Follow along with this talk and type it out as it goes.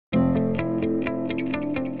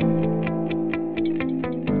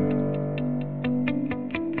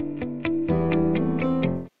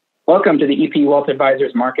Welcome to the EP Wealth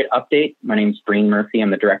Advisors Market Update. My name is Breen Murphy. I'm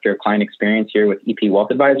the Director of Client Experience here with EP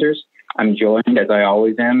Wealth Advisors. I'm joined, as I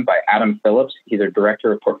always am, by Adam Phillips. He's our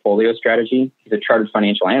Director of Portfolio Strategy. He's a Chartered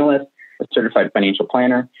Financial Analyst, a Certified Financial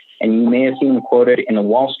Planner, and you may have seen him quoted in the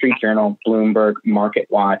Wall Street Journal, Bloomberg, Market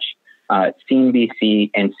Watch,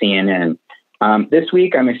 CNBC, and CNN. This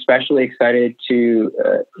week, I'm especially excited to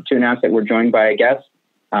announce that we're joined by a guest,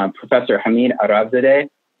 Professor Hamid Arabzadeh.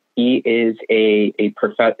 He is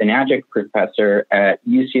an adjunct professor at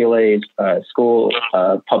UCLA's School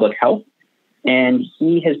of Public Health, and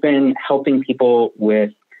he has been helping people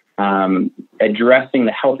with addressing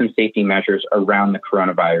the health and safety measures around the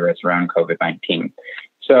coronavirus, around COVID-19.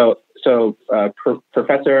 So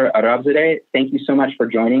Professor Arabzadeh, thank you so much for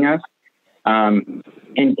joining us. And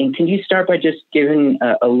can you start by just giving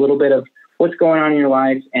a little bit of what's going on in your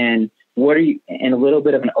life and a little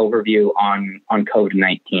bit of an overview on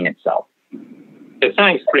COVID-19 itself?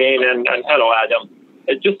 Thanks, Breen, and hello, Adam.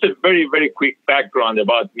 Just a very, very quick background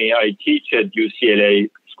about me. I teach at UCLA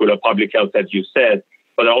School of Public Health, as you said,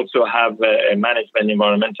 but I also have a management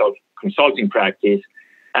environmental consulting practice.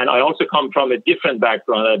 And I also come from a different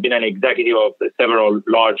background. I've been an executive of several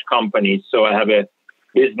large companies, so I have a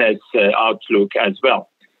business outlook as well.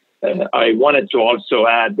 I wanted to also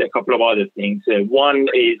add a couple of other things. One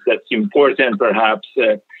is that's important, perhaps.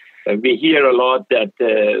 We hear a lot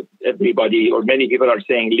that everybody or many people are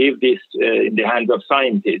saying, leave this in the hands of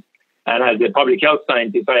scientists. And as a public health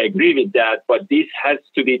scientist, I agree with that. But this has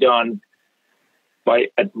to be done by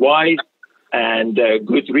advice and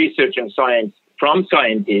good research and science from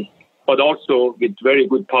scientists, but also with very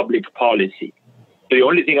good public policy. The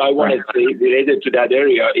only thing I want to say related to that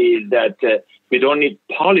area is that we don't need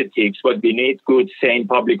politics, but we need good, sane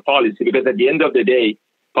public policy, because at the end of the day,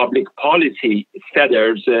 public policy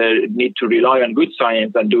setters need to rely on good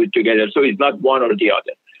science and do it together. So it's not one or the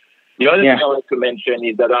other. The other thing I want to mention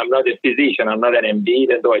is that I'm not a physician. I'm not an MD,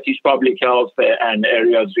 even though I teach public health and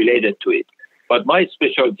areas related to it. But my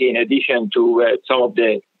specialty, in addition to some of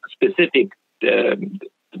the specific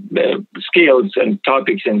skills and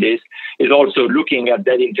topics in this, is also looking at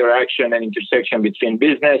that interaction and intersection between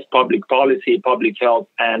business, public policy, public health,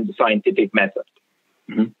 and scientific method.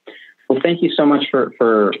 Mm-hmm. Well, thank you so much for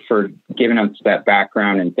giving us that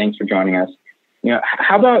background, and thanks for joining us.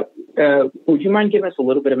 How about would you mind giving us a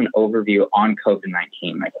little bit of an overview on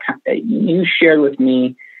COVID-19? Like, you shared with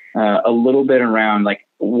me a little bit around like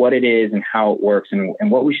what it is and how it works, and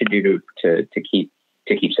what we should do to keep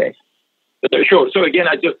safe. Sure. So again,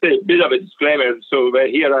 I just say a bit of a disclaimer. So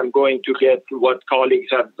here I'm going to get what colleagues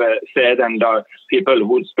have said, and people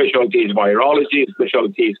whose specialty is virology,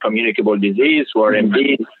 specialty is communicable disease, who are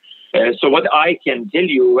MDs. So what I can tell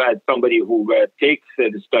you as somebody who takes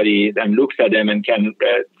the studies and looks at them and can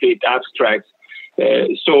read abstracts.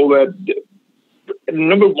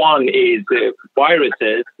 Number one is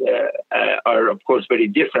viruses are, of course, very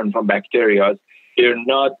different from bacteria. They're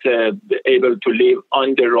not able to live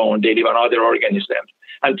on their own. They live on other organisms.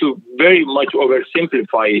 And to very much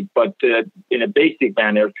oversimplify it, but in a basic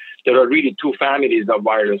manner, there are really two families of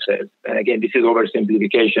viruses. And again, this is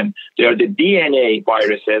oversimplification. There are the DNA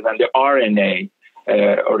viruses and the RNA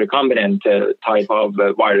or recombinant type of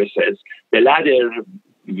viruses. The latter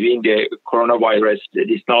being the coronavirus,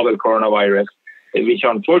 this novel coronavirus, which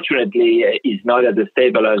unfortunately is not as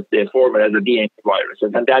stable as the former, as the DNA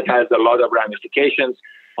viruses. And that has a lot of ramifications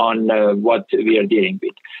on what we are dealing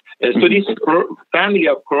with. So this family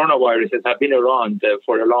of coronaviruses have been around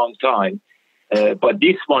for a long time, but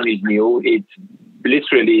this one is new. It's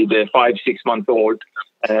literally the 5-6 month old,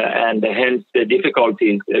 and hence the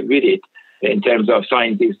difficulties with it in terms of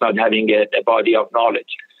scientists not having a body of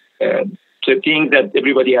knowledge. So things that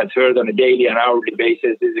everybody has heard on a daily and hourly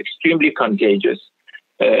basis is extremely contagious.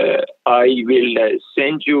 I will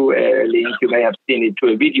send you a link, you may have seen it, to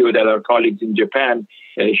a video that our colleagues in Japan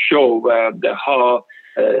show how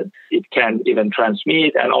it can even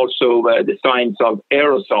transmit, and also the signs of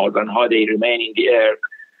aerosols and how they remain in the air,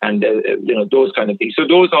 and those kind of things. So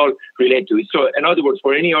those all relate to it. So in other words,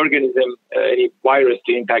 for any organism, any virus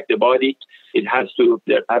to impact the body, it has to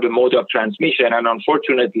have a mode of transmission. And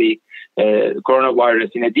unfortunately, coronavirus,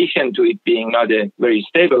 in addition to it being not a very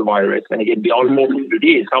stable virus, and again, we all hope it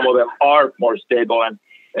is, some of them are more stable, and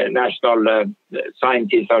national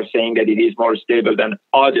scientists are saying that it is more stable than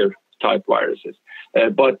other type viruses.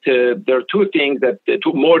 But there are two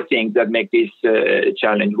more things that make this a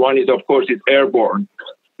challenge. One is, of course, it's airborne,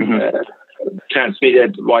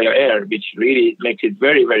 transmitted via air, which really makes it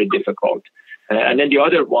very, very difficult. And then the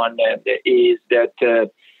other one is that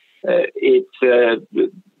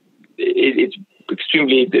it's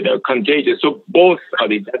extremely contagious. So both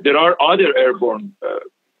of it. There are other airborne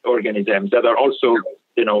organisms that are also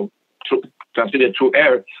transmitted through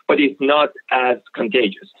air, but it's not as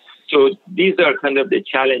contagious. So these are kind of the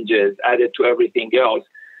challenges added to everything else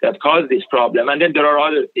that cause this problem. And then there are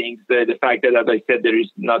other things, the fact that, as I said, there is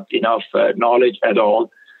not enough knowledge at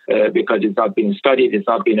all because it's not been studied, it's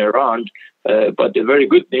not been around. But the very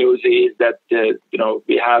good news is that,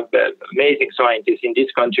 we have amazing scientists in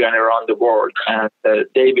this country and around the world, and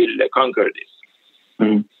they will conquer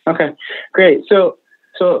this. Okay, great. So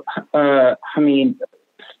Hamid,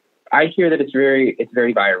 I hear that it's very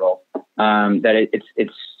viral, that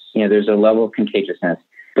it's there's a level of contagiousness.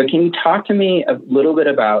 But can you talk to me a little bit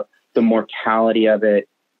about the mortality of it,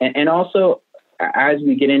 and also, as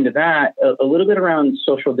we get into that, a little bit around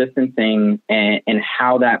social distancing and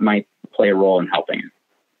how that might play a role in helping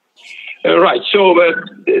it? Right. So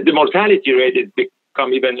the mortality rate has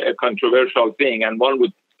become even a controversial thing, and one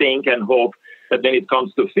would think and hope that when it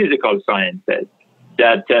comes to physical sciences,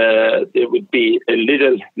 that there would be a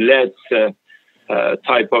little less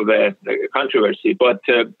type of controversy. But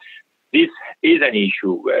this is an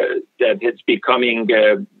issue that is becoming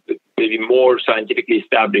maybe more scientifically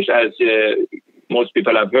established. As most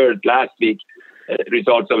people have heard last week,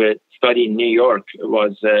 results of a study in New York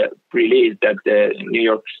was released that the New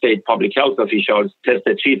York State public health officials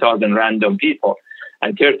tested 3,000 random people,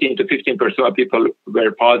 and 13 to 15% of people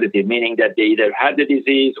were positive, meaning that they either had the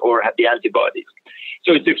disease or had the antibodies.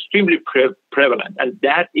 So it's extremely prevalent. And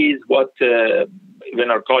that is what even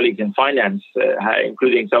our colleagues in finance,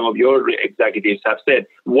 including some of your executives, have said.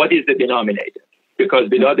 What is the denominator? Because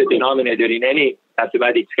without the denominator in any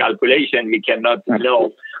mathematics calculation, we cannot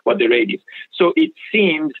know what the rate is. So it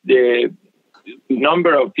seems the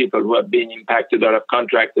number of people who have been impacted or have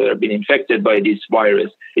contracted or have been infected by this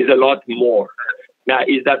virus is a lot more. Now,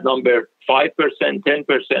 is that number 5%,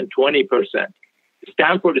 10%, 20%?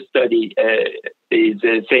 Stanford study is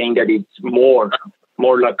saying that it's more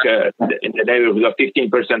like in the neighborhood of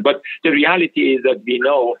 15%. But the reality is that we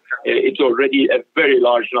know it's already a very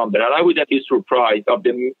large number. And I wouldn't be surprised of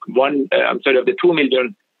the 2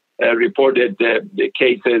 million reported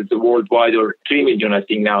cases worldwide, or 3 million, I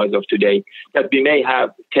think now as of today, that we may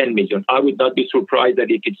have 10 million. I would not be surprised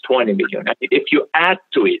that if it's 20 million. And if you add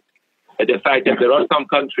to it the fact that there are some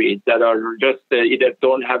countries that are just either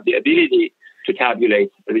don't have the ability to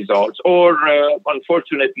tabulate the results, or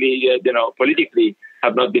unfortunately, politically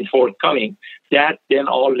have not been forthcoming, that then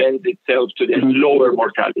all lends itself to the lower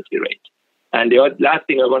mortality rate. And the last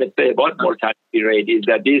thing I want to say about mortality rate is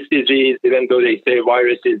that this disease, even though they say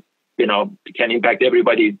viruses, can impact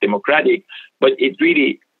everybody, is democratic, but it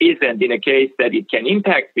really isn't in a case that it can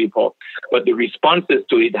impact people, but the responses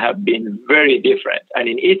to it have been very different. And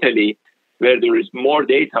in Italy, where there is more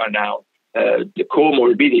data now, the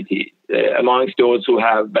comorbidity amongst those who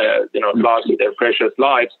have lost their precious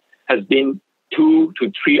lives has been 2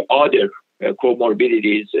 to 3 other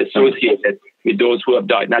comorbidities associated with those who have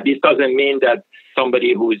died. Now, this doesn't mean that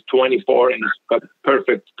somebody who is 24 and has got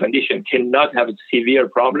perfect condition cannot have a severe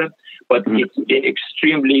problem, but it's been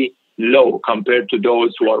extremely low compared to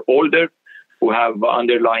those who are older, who have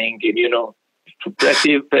underlying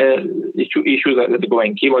suppressive issues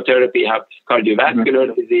undergoing chemotherapy, have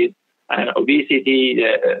cardiovascular disease, and obesity,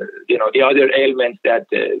 the other ailments that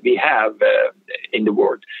we have in the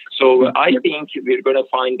world. So I think we're going to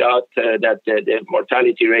find out that the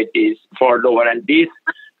mortality rate is far lower. And this,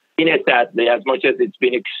 in a sadly, as much as it's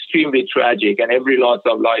been extremely tragic and every loss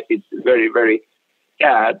of life is very, very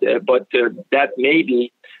sad, but that may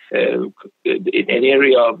be an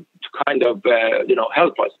area to kind of,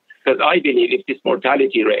 help us. Because I believe if this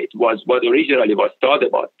mortality rate was what originally was thought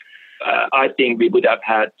about, I think we would have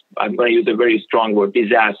had, I'm going to use a very strong word,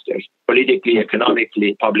 disasters, politically,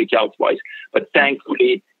 economically, public health-wise. But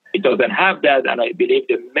thankfully, it doesn't have that. And I believe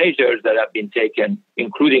the measures that have been taken,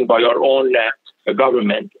 including by our own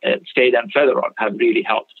government, state and federal, have really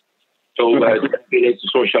helped. So that relates to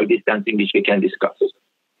social distancing, which we can discuss.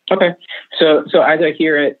 Okay. So as I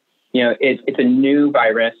hear it, it's a new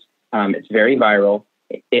virus. It's very viral.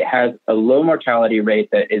 It has a low mortality rate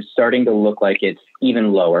that is starting to look like it's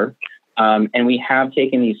even lower. And we have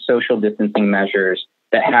taken these social distancing measures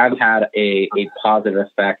that have had a positive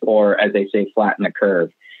effect, or as they say, flatten the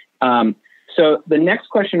curve. So the next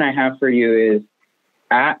question I have for you is,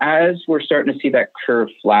 as we're starting to see that curve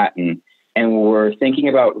flatten and we're thinking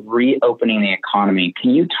about reopening the economy,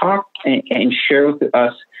 can you talk and share with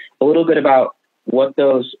us a little bit about what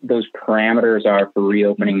those parameters are for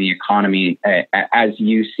reopening the economy as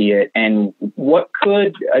you see it, and what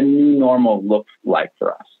could a new normal look like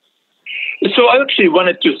for us? So I actually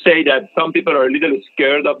wanted to say that some people are a little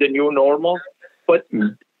scared of the new normal, but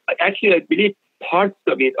actually I believe parts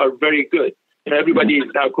of it are very good. Everybody is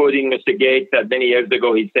now quoting Mr. Gates that many years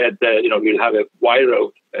ago he said, we'll have a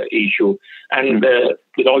viral issue. And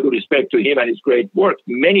with all due respect to him and his great work,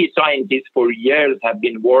 many scientists for years have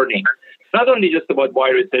been warning, not only just about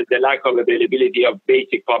viruses, the lack of availability of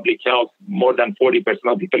basic public health. More than 40%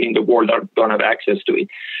 of people in the world don't have access to it.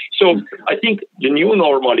 So I think the new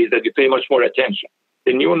normal is that we pay much more attention.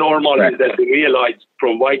 The new normal is that we realize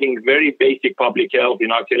providing very basic public health,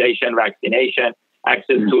 inoculation, vaccination,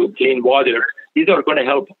 access to clean water, these are going to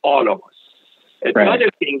help all of us. The other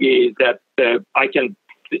thing is that I can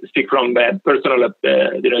speak from personal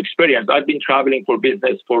experience. I've been traveling for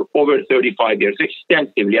business for over 35 years,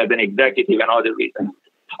 extensively as an executive and other reasons.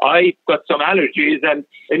 I got some allergies, and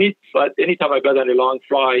anytime I got on a long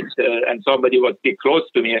flight and somebody was too close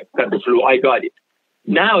to me, got the flu, I got it.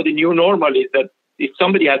 Now the new normal is that if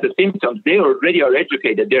somebody has the symptoms, they already are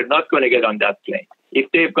educated. They're not going to get on that plane. If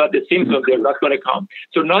they've got the symptoms, they're not going to come.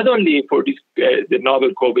 So not only for this the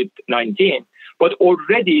novel COVID-19, but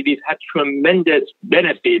already we've had tremendous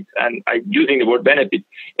benefits, and I'm using the word benefits,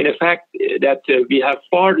 in the fact that we have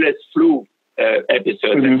far less flu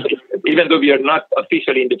episodes, even though we are not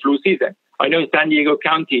officially in the flu season. I know in San Diego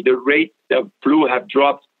County, the rate of flu have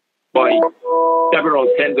dropped by several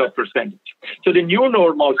tens of percentage. So the new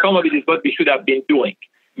normal, some of it is what we should have been doing.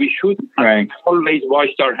 We should have always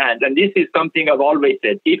washed our hands. And this is something I've always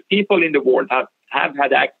said. If people in the world have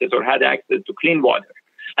had access or had access to clean water,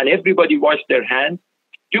 and everybody washed their hands,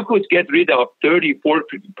 you could get rid of 34%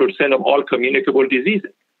 of all communicable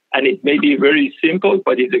diseases. And it may be very simple,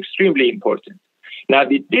 but it's extremely important. Now,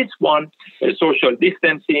 with this one, social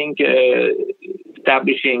distancing,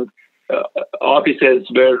 establishing offices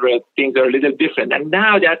where things are a little different. And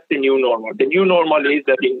now that's the new normal. The new normal is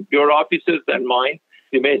that in your offices and mine,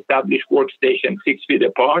 we may establish workstations 6 feet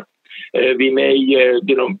apart. We may,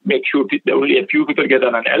 make sure only a few people get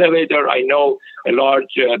on an elevator. I know a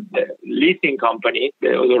large leasing company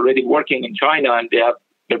that was already working in China, and they have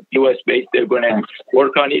the U.S. based. They're going to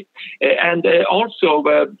work on it, and also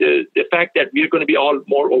the fact that we're going to be all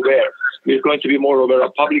more aware. We're going to be more aware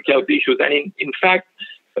of public health issues, and in fact,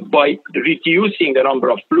 by reducing the number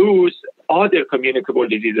of flus, other communicable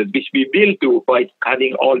diseases, which we will do by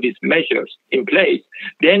having all these measures in place,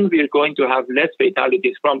 then we're going to have less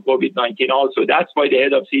fatalities from COVID-19 also. That's why the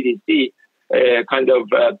head of CDC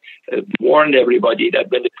warned everybody that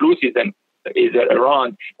when the flu season is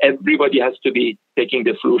around, everybody has to be taking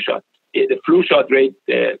the flu shot. The flu shot rate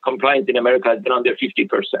compliance in America has been under 50%.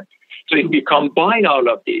 So if we combine all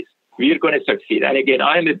of these, we're going to succeed. And again,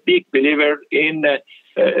 I'm a big believer in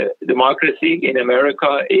democracy in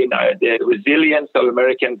America, in the resilience of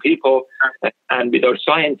American people, and with our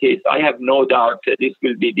scientists, I have no doubt that this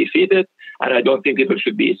will be defeated, and I don't think people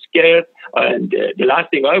should be scared. And the last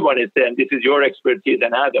thing I want to say, and this is your expertise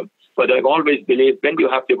and Adam, but I've always believed when you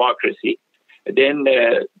have democracy, then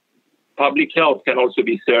public health can also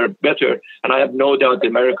be served better, and I have no doubt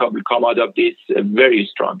America will come out of this very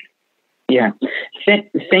strongly. Yeah.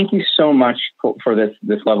 Thank you so much for this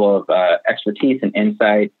level of expertise and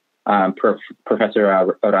insight, Professor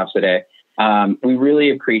Arabzadeh. We really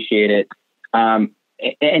appreciate it. And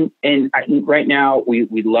right now,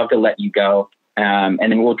 we'd love to let you go, and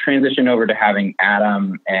then we'll transition over to having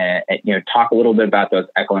Adam talk a little bit about those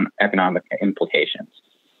economic implications.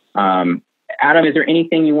 Adam, is there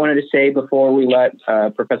anything you wanted to say before we let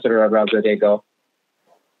Professor Arabzadeh go?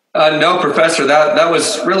 No, Professor, that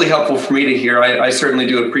was really helpful for me to hear. I certainly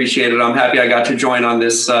do appreciate it. I'm happy I got to join on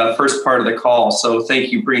this first part of the call. So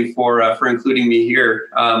thank you, Breen, for including me here.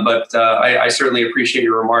 But I certainly appreciate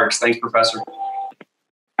your remarks. Thanks, Professor. All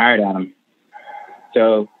right, Adam.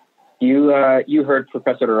 So you heard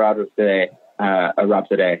Professor Arabzadeh.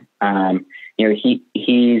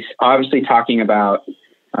 He's obviously talking about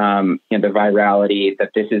the virality,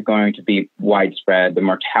 that this is going to be widespread. The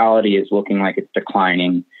mortality is looking like it's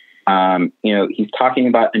declining. He's talking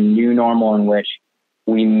about a new normal in which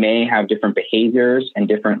we may have different behaviors and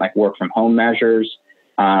different work from home measures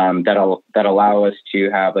that allow us to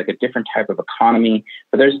have a different type of economy.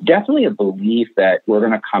 But there's definitely a belief that we're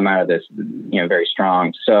going to come out of this, very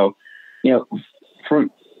strong. So,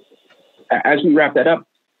 as we wrap that up,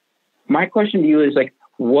 my question to you is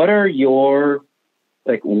what are your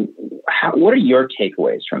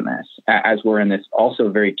takeaways from this as we're in this also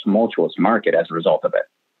very tumultuous market as a result of it?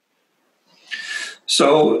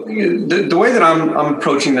 So the way that I'm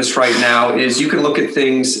approaching this right now is you can look at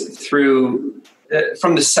things through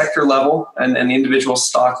from the sector level and the individual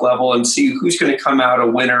stock level and see who's going to come out a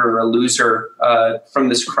winner or a loser from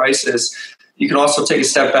this crisis. You can also take a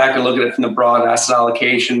step back and look at it from the broad asset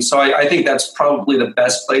allocation. So I think that's probably the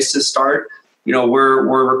best place to start. You know, we're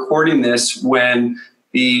recording this when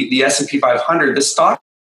the S&P 500, the stock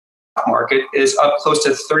market, is up close to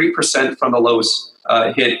 30% from the lows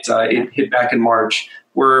hit back in March.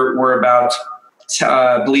 We're about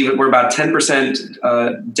we're about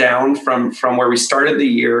 10% down from where we started the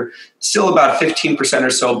year, still about 15% or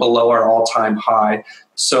so below our all-time high.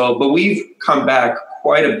 So, but we've come back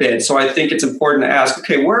quite a bit. So I think it's important to ask,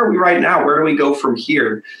 okay, where are we right now? Where do we go from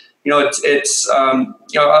here? You know, it's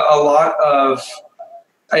you know, a lot of,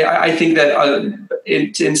 I think that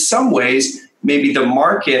in some ways, maybe the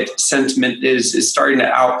market sentiment is starting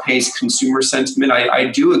to outpace consumer sentiment. I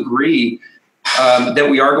do agree that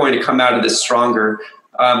we are going to come out of this stronger.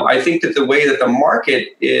 I think that the way that the market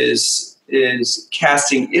is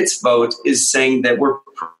casting its vote is saying that we're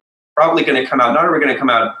probably going to come out, not only are we going to come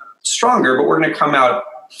out stronger, but we're going to come out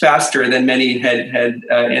faster than many had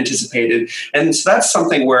anticipated. And so that's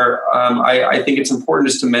something where I think it's important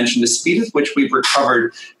just to mention the speed with which we've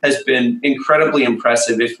recovered has been incredibly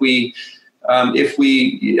impressive. I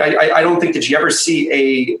don't think that you ever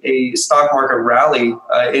see a stock market rally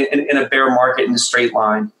in a bear market in a straight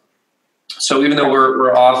line. So even though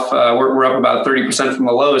we're off, we're up about 30% from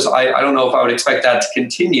the lows, I don't know if I would expect that to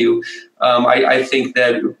continue. I think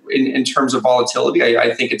that in terms of volatility,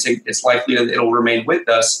 I think it's likely that it'll remain with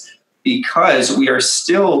us because we are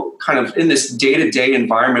still kind of in this day-to-day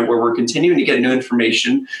environment where we're continuing to get new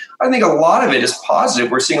information. I think a lot of it is positive.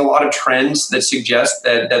 We're seeing a lot of trends that suggest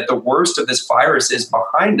that the worst of this virus is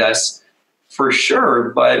behind us for sure.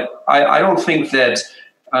 But I don't think that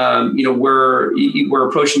we're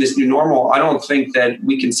approaching this new normal. I don't think that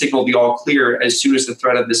we can signal the all clear as soon as the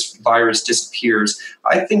threat of this virus disappears.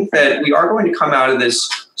 I think that we are going to come out of this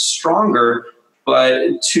stronger,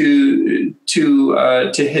 but to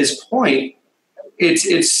his point,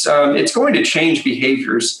 it's going to change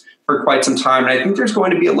behaviors for quite some time. And I think there's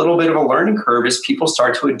going to be a little bit of a learning curve as people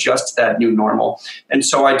start to adjust to that new normal. And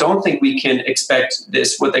so I don't think we can expect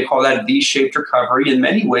this, what they call that V-shaped recovery. In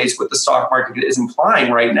many ways, what the stock market is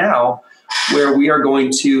implying right now, where we are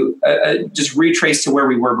going to just retrace to where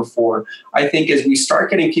we were before. I think as we start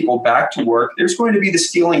getting people back to work, there's going to be this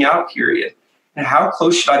feeling out period. And how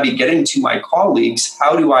close should I be getting to my colleagues?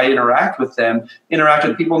 How do I interact with them, interact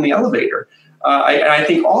with people in the elevator? I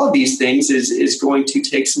think all of these things is going to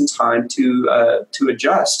take some time to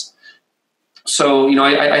adjust. So,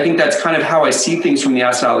 I think that's kind of how I see things from the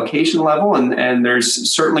asset allocation level. And there's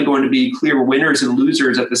certainly going to be clear winners and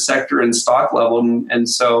losers at the sector and stock level. And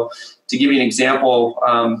so to give you an example,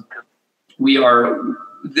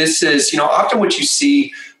 this is often what you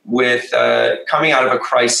see with coming out of a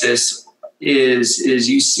crisis is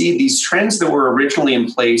you see these trends that were originally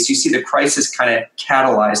in place. You see the crisis kind of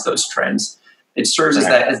catalyze those trends. It serves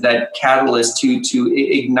as that catalyst to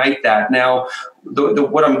ignite that. Now,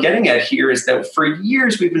 what I'm getting at here is that for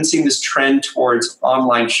years we've been seeing this trend towards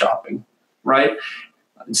online shopping, right?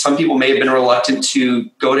 Some people may have been reluctant to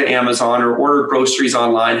go to Amazon or order groceries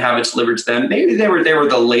online, have it delivered to them. Maybe they were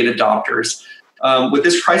the late adopters. What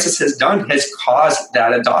this crisis has done has caused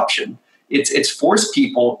that adoption. It's forced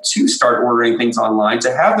people to start ordering things online,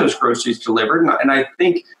 to have those groceries delivered. And I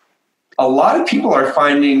think a lot of people are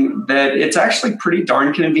finding that it's actually pretty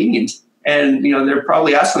darn convenient. And, they're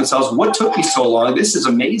probably asking themselves, what took me so long? This is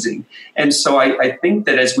amazing. And so I think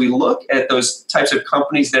that as we look at those types of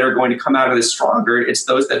companies that are going to come out of this stronger, it's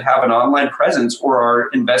those that have an online presence or are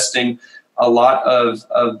investing a lot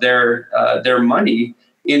of their money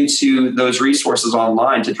into those resources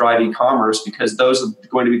online to drive e-commerce, because those are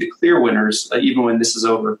going to be the clear winners, even when this is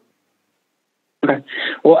over. Okay.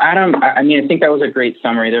 Well, Adam, I think that was a great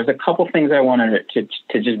summary. There's a couple things I wanted to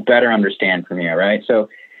just better understand from you, right? So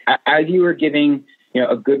as you were giving,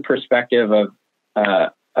 a good perspective of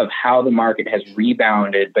how the market has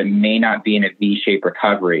rebounded, but may not be in a V-shaped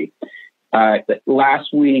recovery.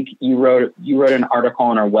 Last week, you wrote an article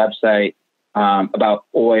on our website about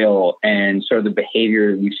oil and sort of the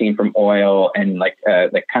behavior we've seen from oil and like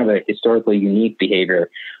kind of a historically unique behavior.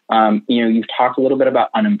 You've talked a little bit about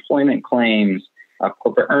unemployment claims,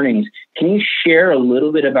 corporate earnings. Can you share a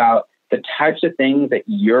little bit about the types of things that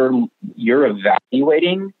you're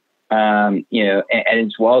evaluating, and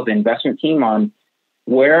as well as the investment team on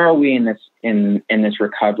where are we in this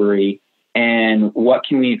recovery and what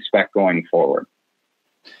can we expect going forward?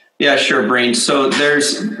 Yeah, sure, Breen. So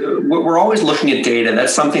we're always looking at data.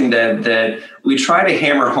 That's something that we try to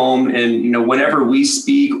hammer home, and whenever we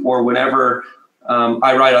speak or whenever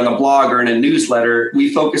I write on the blog or in a newsletter,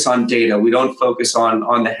 we focus on data. We don't focus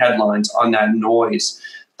on the headlines, on that noise.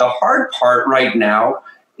 The hard part right now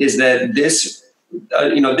is that this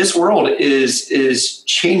world is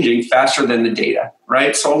changing faster than the data,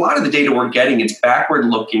 right? So a lot of the data we're getting, it's backward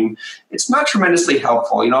looking. It's not tremendously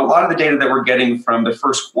helpful. A lot of the data that we're getting from the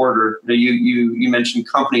first quarter, you mentioned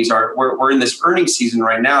companies we're in this earnings season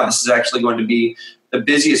right now. This is actually going to be the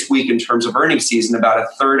busiest week in terms of earnings season. About a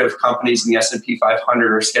third of companies in the S&P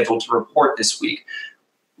 500 are scheduled to report this week.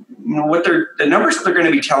 The numbers that they're going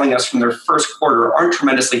to be telling us from their first quarter aren't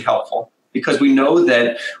tremendously helpful, because we know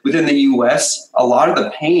that within the U.S., a lot of the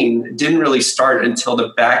pain didn't really start until the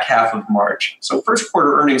back half of March. So first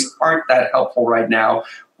quarter earnings aren't that helpful right now.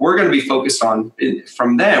 We're going to be focused on,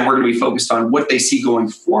 from them, we're going to be focused on what they see going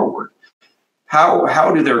forward.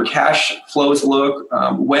 How do their cash flows look?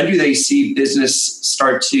 When do they see business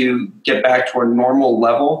start to get back to a normal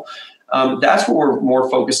level? That's what we're more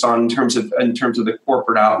focused on in terms of the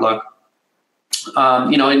corporate outlook.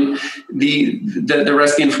 And the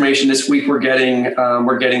rest of the information this week we're getting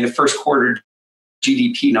the first quarter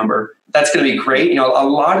GDP number. That's going to be great. A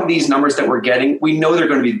lot of these numbers that we're getting, we know they're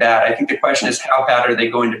going to be bad. I think the question is, how bad are they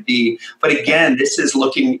going to be? But again, this is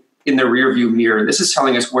looking in the rearview mirror. This is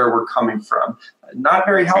telling us where we're coming from. Not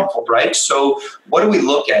very helpful, right? So what do we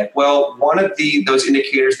look at? Well, one of those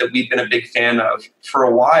indicators that we've been a big fan of for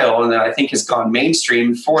a while, and that I think has gone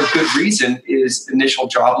mainstream for good reason, is initial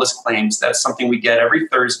jobless claims. That's something we get every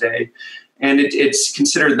Thursday, and it's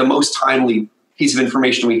considered the most timely piece of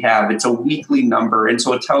information we have. It's a weekly number, and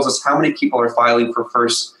so it tells us how many people are filing for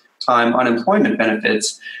first-time unemployment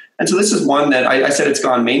benefits. And so this is one that I said it's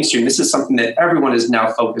gone mainstream. This is something that everyone is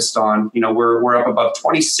now focused on. We're up above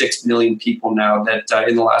 26 million people now that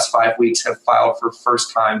in the last 5 weeks have filed for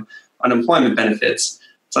first-time unemployment benefits.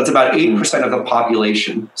 So that's about 8% of the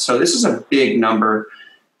population. So this is a big number.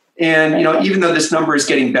 And even though this number is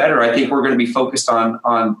getting better, I think we're going to be focused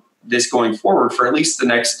on this going forward for at least the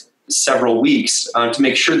next several weeks to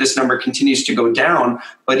make sure this number continues to go down.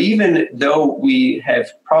 But even though we have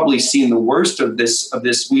probably seen the worst of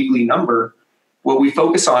this weekly number, what we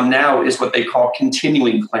focus on now is what they call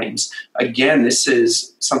continuing claims. Again, this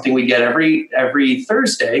is something we get every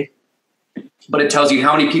Thursday, but it tells you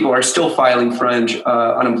how many people are still filing for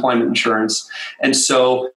unemployment insurance. And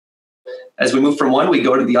so as we move from one, we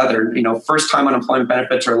go to the other. First-time unemployment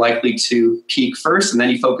benefits are likely to peak first, and then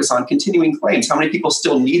you focus on continuing claims. How many people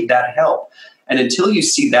still need that help? And until you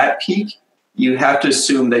see that peak, you have to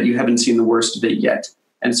assume that you haven't seen the worst of it yet.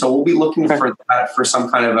 And so we'll be looking for that, for some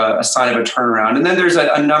kind of a sign of a turnaround. And then there's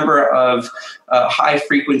a number of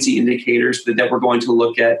high-frequency indicators that we're going to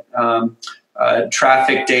look at.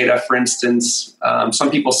 Traffic data, for instance. Some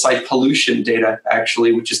people cite pollution data,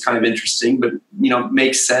 actually, which is kind of interesting, but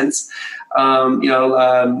makes sense. What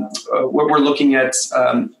we're looking at,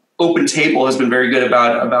 Open Table has been very good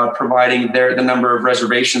about providing the number of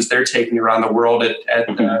reservations they're taking around the world at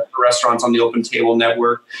the restaurants on the Open Table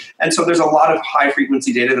network. And so there's a lot of high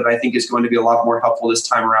frequency data that I think is going to be a lot more helpful this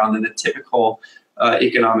time around than the typical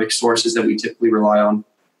economic sources that we typically rely on.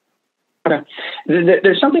 Okay.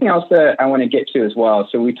 There's something else that I want to get to as well.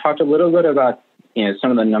 So we talked a little bit about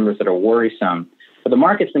some of the numbers that are worrisome, but the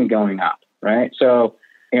market's been going up, right? So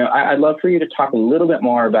I'd love for you to talk a little bit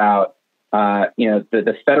more about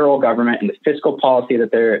the federal government and the fiscal policy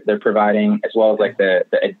that they're providing, as well as like the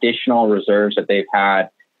additional reserves that they've had,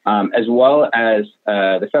 as well as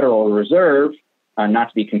the Federal Reserve, not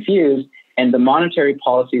to be confused, and the monetary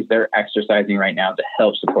policies they're exercising right now to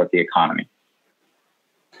help support the economy.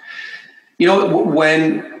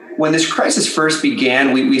 When this crisis first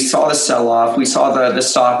began, we saw the sell-off. We saw the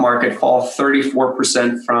stock market fall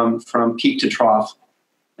 34% from peak to trough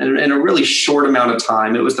in a really short amount of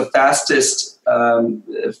time. It was the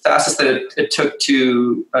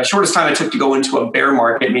shortest time it took to go into a bear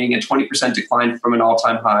market, meaning a 20% decline from an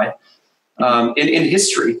all-time high in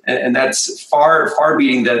history. And that's far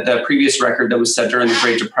beating the previous record that was set during the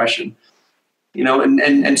Great Depression.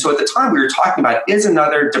 And so at the time we were talking about, is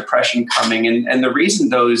another depression coming? And the reason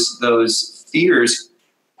those fears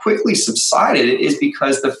quickly subsided is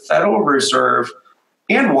because the Federal Reserve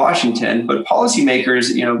and Washington, but policymakers,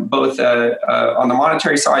 both on the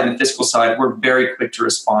monetary side and the fiscal side, were very quick to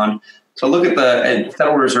respond. So look at the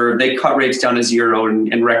Federal Reserve; they cut rates down to zero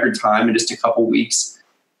in record time in just a couple weeks.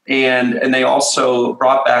 And they also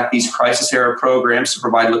brought back these crisis era programs to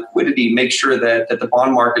provide liquidity, make sure that the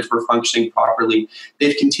bond markets were functioning properly.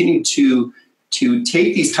 They've continued to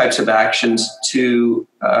take these types of actions to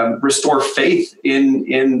restore faith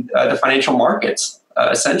in the financial markets.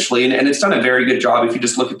 essentially. And it's done a very good job. If you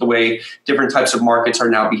just look at the way different types of markets are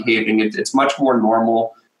now behaving, it's much more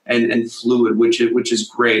normal and fluid, which is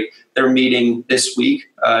great. They're meeting this week,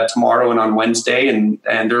 tomorrow and on Wednesday, and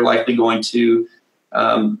they're likely going to,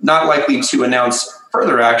 not likely to announce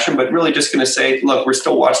further action, but really just going to say, look, we're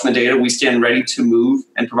still watching the data. We stand ready to move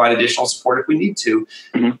and provide additional support if we need to.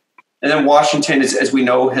 Mm-hmm. And then Washington, as we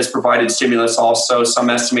know, has provided stimulus also. Some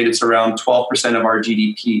estimate it's around 12% of our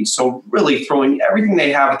GDP. So really throwing everything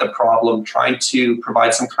they have at the problem, trying to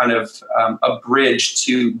provide some kind of a bridge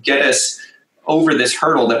to get us over this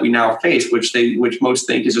hurdle that we now face, which most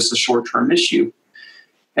think is just a short-term issue.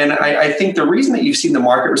 And I think the reason that you've seen the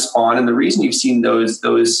market respond and the reason you've seen those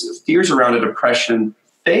fears around a depression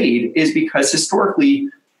fade is because historically,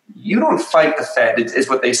 you don't fight the Fed, is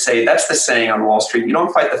what they say. That's the saying on Wall Street. You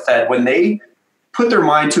don't fight the Fed. When they put their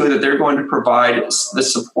mind to it that they're going to provide the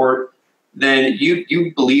support, then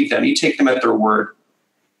you believe them. You take them at their word.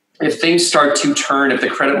 If things start to turn, if the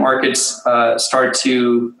credit markets start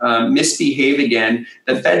to misbehave again,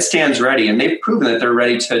 the Fed stands ready, and they've proven that they're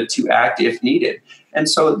ready to act if needed. And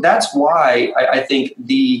so that's why I think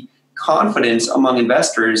the confidence among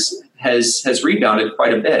investors has rebounded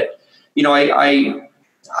quite a bit. You know, I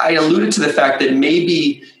alluded to the fact that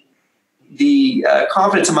maybe the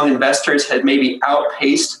confidence among investors had maybe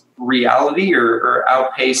outpaced reality or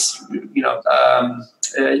outpaced,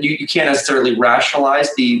 you can't necessarily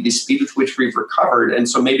rationalize the speed with which we've recovered. And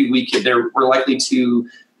so maybe we're likely to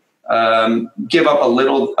give up a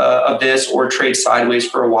little of this or trade sideways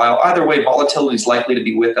for a while. Either way, volatility is likely to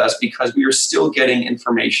be with us because we are still getting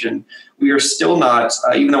information. We are still not,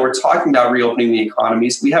 even though we're talking about reopening the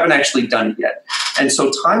economies, we haven't actually done it yet. And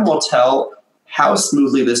so time will tell how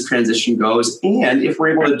smoothly this transition goes and if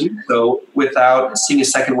we're able to do so without seeing a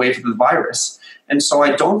second wave of the virus. And so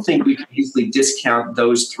I don't think we can easily discount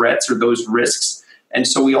those threats or those risks. And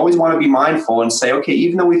so we always want to be mindful and say, okay,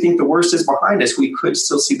 even though we think the worst is behind us, we could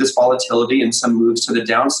still see this volatility and some moves to the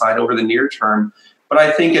downside over the near term. But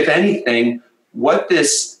I think, if anything, what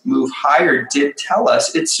this move higher did tell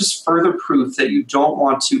us, it's just further proof that you don't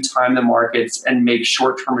want to time the markets and make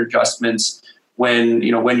short-term adjustments when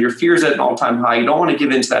your fear is at an all-time high. You don't want to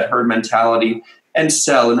give into that herd mentality and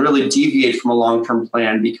sell and really deviate from a long-term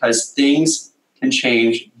plan because things can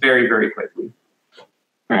change very, very quickly.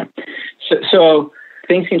 All right. So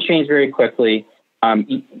things can change very quickly.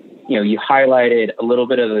 You highlighted a little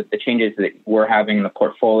bit of the changes that we're having in the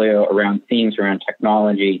portfolio around themes around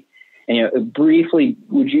technology. And briefly,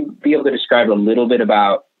 would you be able to describe a little bit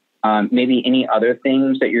about maybe any other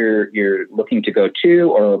things that you're looking to go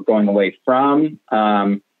to or going away from,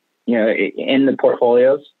 in the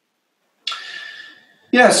portfolios?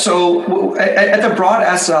 Yeah, so at the broad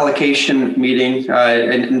asset allocation meeting,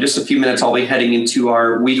 in just a few minutes, I'll be heading into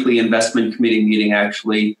our weekly investment committee meeting,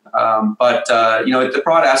 actually. But at the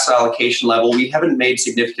broad asset allocation level, we haven't made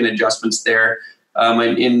significant adjustments there.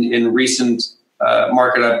 In recent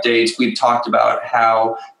market updates, we've talked about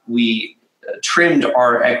how we trimmed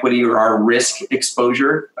our equity or our risk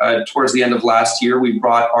exposure. Towards the end of last year, we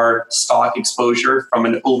brought our stock exposure from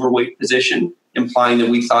an overweight position, implying that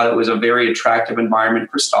we thought it was a very attractive environment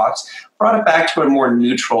for stocks, brought it back to a more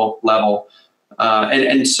neutral level.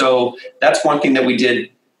 And so that's one thing that we did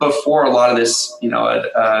before a lot of this,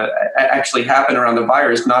 actually happened around the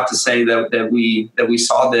virus. Not to say that we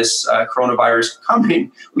saw this coronavirus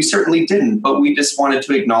coming. We certainly didn't, but we just wanted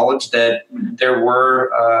to acknowledge that there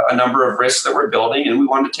were a number of risks that were building, and we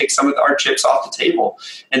wanted to take some of our chips off the table.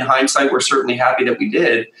 In hindsight, we're certainly happy that we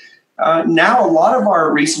did. Now, a lot of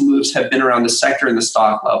our recent moves have been around the sector and the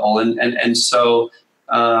stock level. And so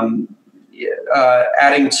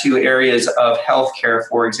adding to areas of healthcare,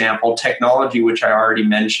 for example, technology, which I already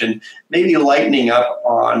mentioned, maybe lightening up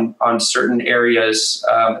on certain areas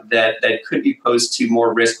that could be posed to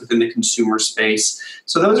more risk within the consumer space.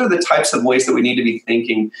 So those are the types of ways that we need to be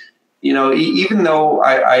thinking. Even though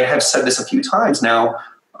I have said this a few times now,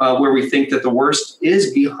 where we think that the worst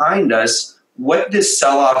is behind us, what this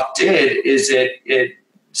sell-off did is it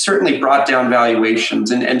certainly brought down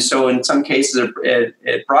valuations. And so in some cases,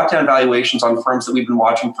 it brought down valuations on firms that we've been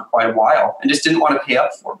watching for quite a while and just didn't want to pay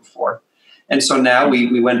up for before. And so now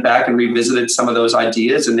we went back and revisited some of those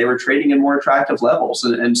ideas, and they were trading in more attractive levels.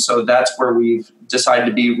 And so that's where we've decided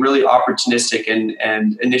to be really opportunistic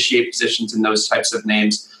and initiate positions in those types of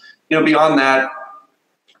names. Beyond that,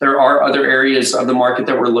 there are other areas of the market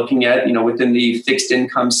that we're looking at. Within the fixed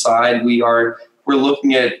income side, we're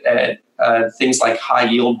looking at things like high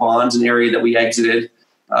yield bonds, an area that we exited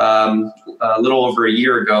a little over a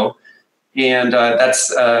year ago. And that's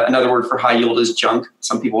another word for high yield is junk.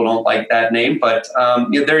 Some people don't like that name, but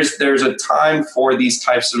there's a time for these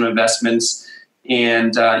types of investments.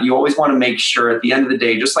 And you always want to make sure at the end of the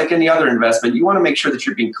day, just like any other investment, you want to make sure that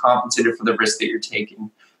you're being compensated for the risk that you're taking.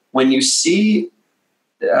 When you see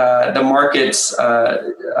the markets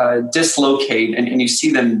dislocate and you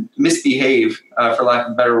see them misbehave, for lack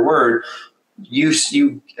of a better word, this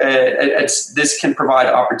can provide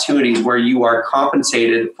opportunities where you are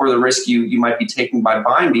compensated for the risk you might be taking by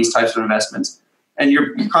buying these types of investments, and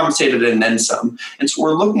you're compensated and then some. And so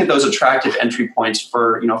we're looking at those attractive entry points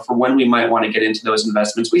for when we might want to get into those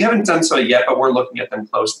investments. We haven't done so yet, but we're looking at them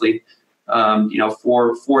closely,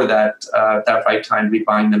 for that right time to be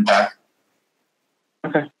buying them back.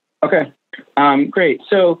 Okay. Great.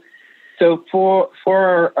 So for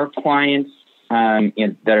our clients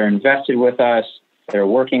that are invested with us, that are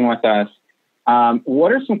working with us,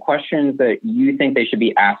 what are some questions that you think they should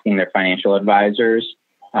be asking their financial advisors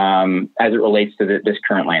as it relates to this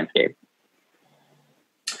current landscape?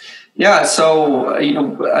 Yeah, so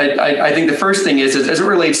I think the first thing is as it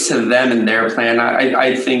relates to them and their plan.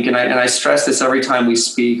 I think, and I stress this every time we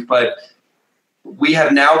speak, but we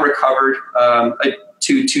have now recovered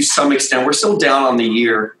to some extent. We're still down on the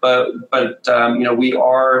year, but we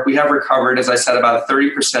have recovered, as I said, about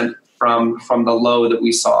 30% from the low that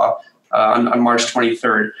we saw on March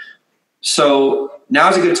 23rd. So now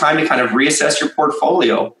is a good time to kind of reassess your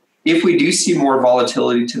portfolio. If we do see more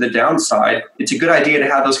volatility to the downside, it's a good idea to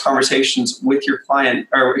have those conversations with your client,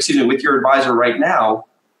 with your advisor right now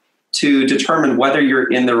to determine whether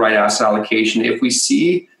you're in the right asset allocation. If we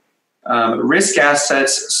see risk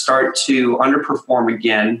assets start to underperform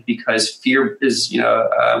again because fear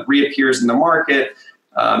reappears in the market,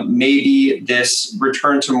 maybe this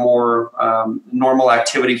return to more normal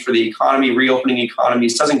activity for the economy, reopening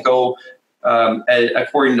economies doesn't go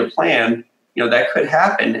according to plan, that could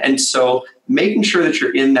happen. And so making sure that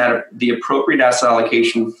you're in the appropriate asset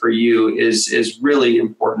allocation for you is really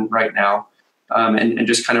important right now. And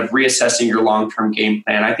just kind of reassessing your long-term game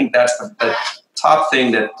plan. I think that's the top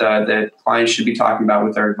thing that clients should be talking about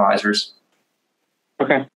with their advisors.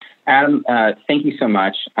 Okay. Adam, thank you so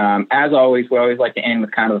much. As always, we always like to end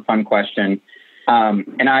with kind of a fun question.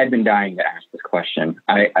 And I've been dying to ask this question.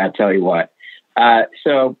 I tell you what.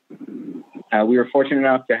 So we were fortunate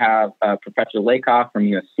enough to have Professor Lakoff from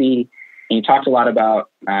USC, and you talked a lot about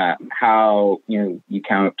how you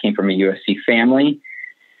came from a USC family.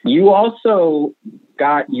 You also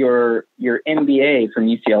got your MBA from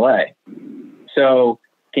UCLA. So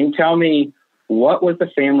can you tell me, what was the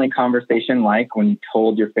family conversation like when you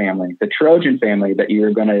told your family, the Trojan family, that you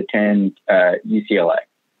were going to attend UCLA?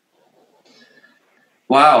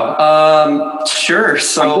 Wow. Sure.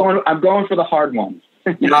 So I'm going for the hard ones.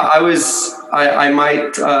 I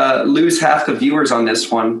might lose half the viewers on this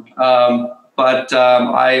one. But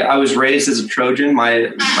I was raised as a Trojan.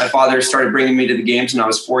 My father started bringing me to the games when I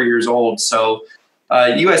was 4 years old. So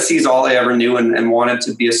USC is all I ever knew and wanted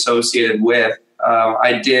to be associated with.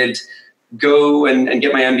 I did go and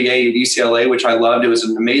get my MBA at UCLA, which I loved. It was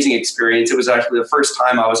an amazing experience. It was actually the first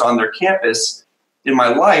time I was on their campus in my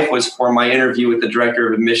life was for my interview with the director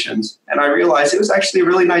of admissions. And I realized it was actually a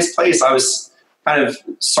really nice place. I was kind of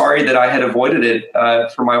sorry that I had avoided it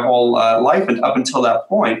for my whole life and up until that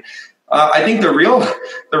point. I think the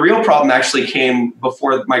real problem actually came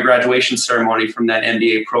before my graduation ceremony from that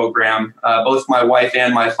MBA program. Both my wife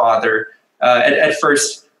and my father at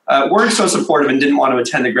first weren't so supportive and didn't want to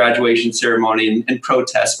attend the graduation ceremony and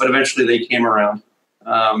protest, but eventually they came around.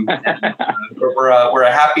 We're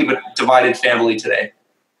a happy but divided family today.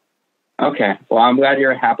 Okay. Well, I'm glad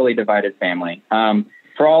you're a happily divided family.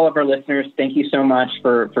 For all of our listeners, thank you so much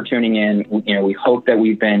for tuning in. We hope that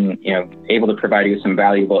we've been, able to provide you with some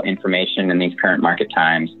valuable information in these current market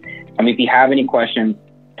times. If you have any questions,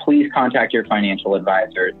 please contact your financial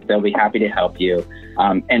advisor. They'll be happy to help you.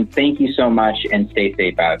 And thank you so much, and stay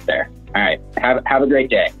safe out there. All right. Have a great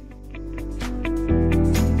day.